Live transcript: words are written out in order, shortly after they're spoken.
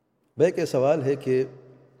بھائی کہ سوال ہے کہ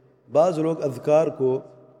بعض لوگ اذکار کو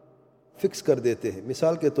فکس کر دیتے ہیں.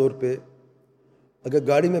 مثال کے طور پہ اگر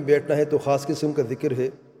گاڑی میں بیٹھنا ہے تو خاص قسم کا ذکر ہے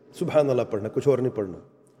سبحان اللہ پڑھنا، کچھ اور نہیں پڑھنا.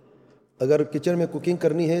 اگر کچن میں کوکنگ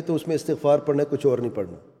کرنی ہے تو اس میں استغفار پڑھنا ہے، کچھ اور نہیں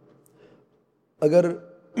پڑھنا. اگر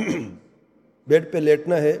بیڈ پہ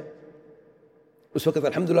لیٹنا ہے اس وقت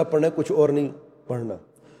الحمدللہ پڑھنا ہے، کچھ اور نہیں پڑھنا.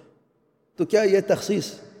 تو کیا یہ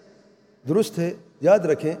تخصیص درست ہے؟ یاد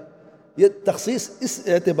رکھیں یہ تخصیص اس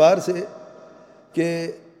اعتبار سے کہ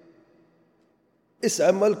اس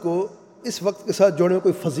عمل کو اس وقت کے ساتھ جوڑنے میں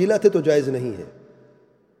کوئی فضیلت ہے تو جائز نہیں ہے.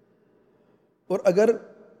 اور اگر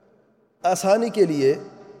آسانی کے لیے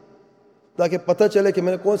تاکہ پتہ چلے کہ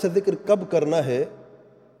میں نے کون سا ذکر کب کرنا ہے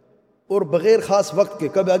اور بغیر خاص وقت کے،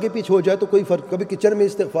 کبھی آگے پیچھے ہو جائے تو کوئی فرق، کبھی کچن میں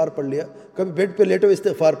استغفار پڑھ لیا، کبھی بیڈ پہ لیٹے ہوئے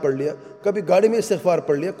استغفار پڑھ لیا، کبھی گاڑی میں استغفار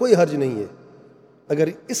پڑھ لیا، کوئی حرج نہیں ہے. اگر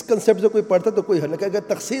اس کنسیپٹ سے کوئی پڑھتا تو کوئی حرج نہیں. اگر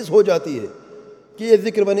تخصیص ہو جاتی ہے کہ یہ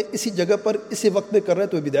ذکر میں نے اسی جگہ پر اسی وقت میں کرنا ہے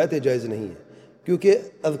تو یہ بدعت جائز نہیں ہے. کیونکہ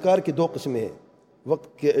اذکار کی دو قسمیں ہیں،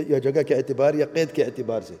 وقت کے یا جگہ کے اعتبار یا قید کے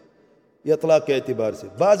اعتبار سے یا اطلاق کے اعتبار سے.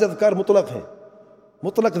 بعض اذکار مطلق ہیں،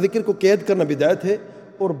 مطلق ذکر کو قید کرنا بدعت ہے،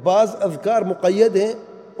 اور بعض اذکار مقید ہیں،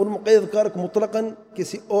 ان مقید اذکار کو مطلقاً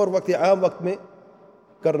کسی اور وقت یا عام وقت میں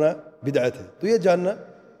کرنا بدعت ہے. تو یہ جاننا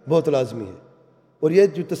بہت لازمی ہے. اور یہ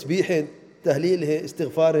جو تسبیح ہے، تحلیل ہے،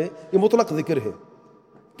 استغفار ہے، یہ مطلق ذکر ہے،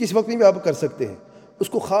 کس وقت میں بھی آپ کر سکتے ہیں. اس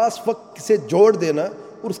کو خاص وقت سے جوڑ دینا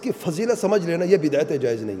اور اس کی فضیلت سمجھ لینا یہ بدعت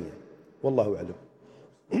جائز نہیں ہے. واللہ اعلم.